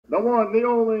The one, the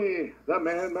only, the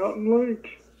Man Mountain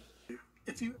Link.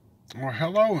 Well,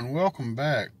 hello and welcome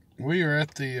back. We are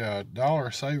at the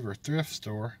Dollar Saver thrift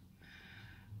store,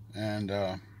 and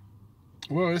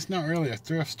well, it's not really a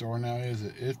thrift store now, is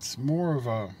it? It's more of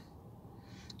a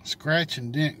Scratch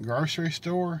and Dent grocery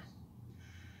store,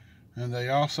 and they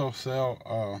also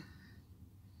sell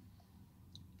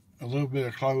a little bit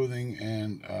of clothing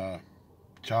and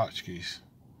tchotchkes.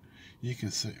 You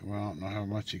can see, well, I don't know how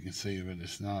much you can see of it.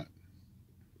 It's not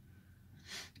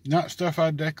stuff I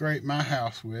decorate my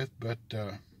house with, but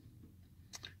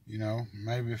you know,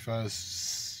 maybe if I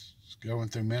was going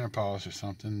through menopause or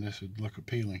something, this would look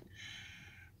appealing.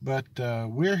 But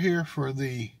we're here for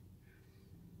the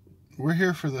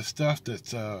stuff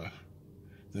that's the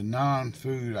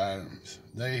non-food items.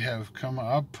 They have come.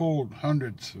 I've pulled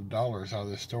hundreds of dollars out of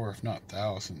this store, if not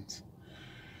thousands.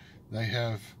 They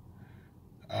have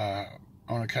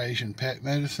on occasion pet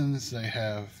medicines. They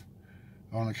have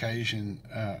on occasion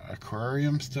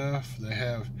aquarium stuff. They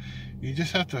have. You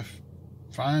just have to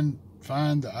find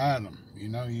the item. You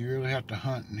know, you really have to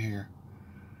hunt in here.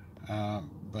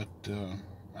 But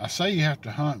I say you have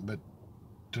to hunt, but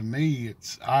to me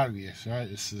it's obvious, right?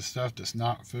 It's the stuff that's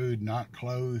not food, not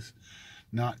clothes,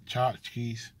 not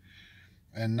tchotchkes,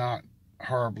 and not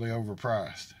horribly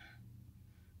overpriced.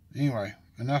 Anyway,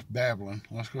 enough babbling.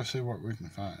 Let's go see what we can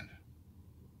find.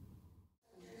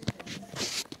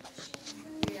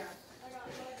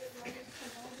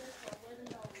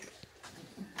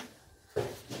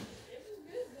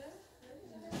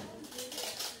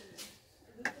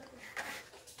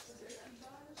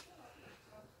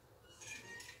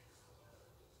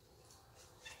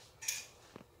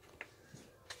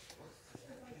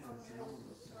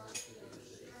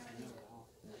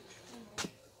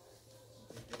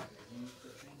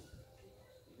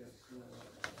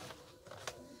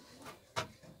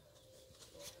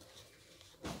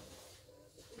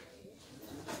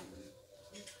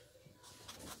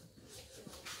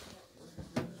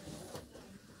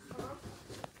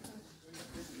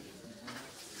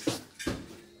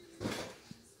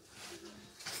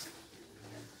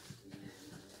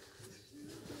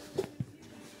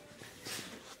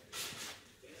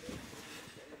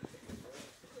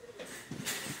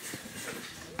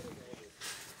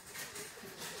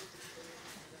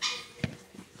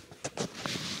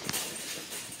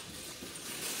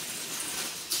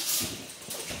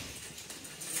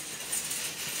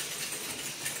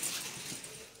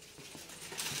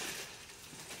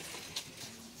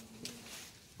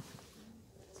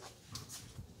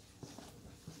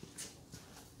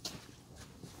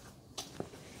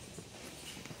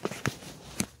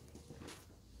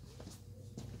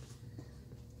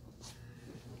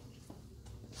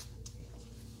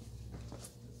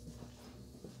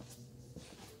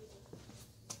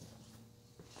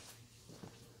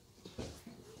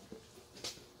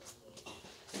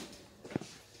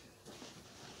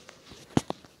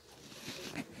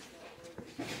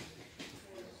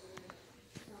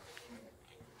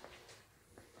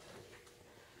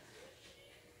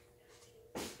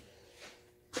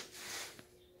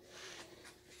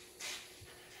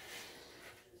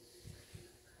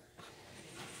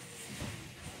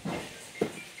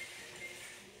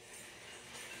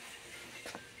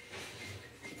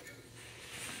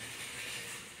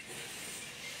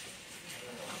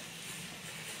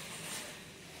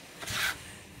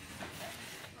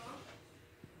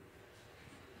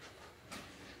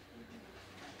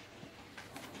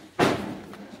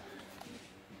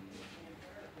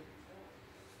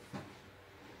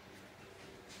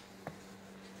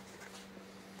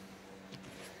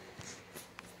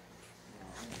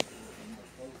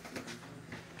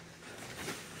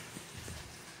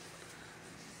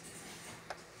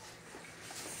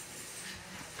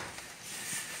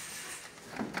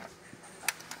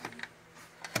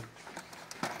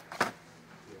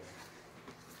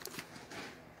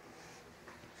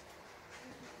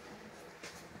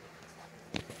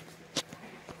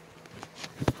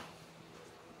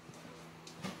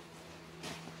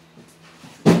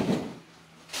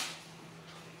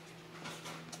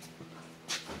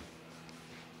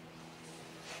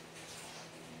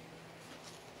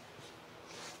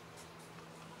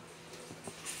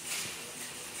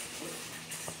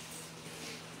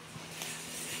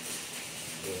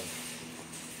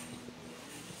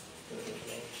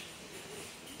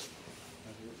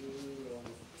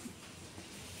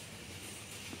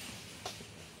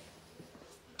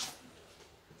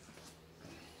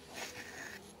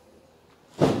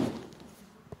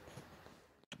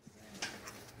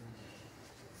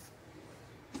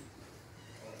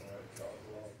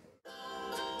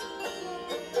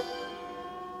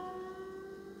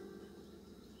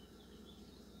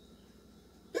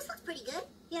 pretty good.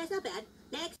 Yeah, it's not bad.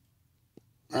 Next.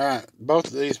 Alright, both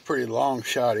of these pretty long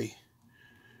shotty.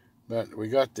 But we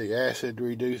got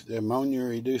the ammonia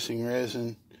reducing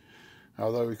resin,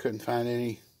 although we couldn't find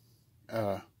any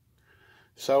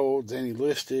sold, any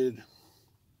listed.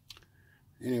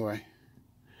 Anyway,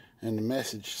 and the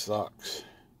message socks,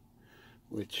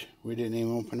 which we didn't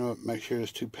even open up, make sure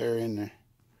there's 2 pair in there.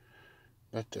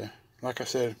 But like I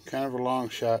said, kind of a long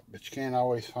shot, but you can't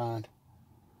always find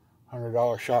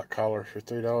 $100 shot collars for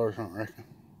 $3, I don't reckon.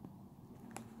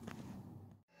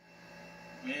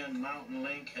 Man, Mountain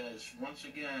Link has once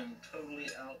again totally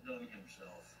outdone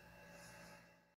himself.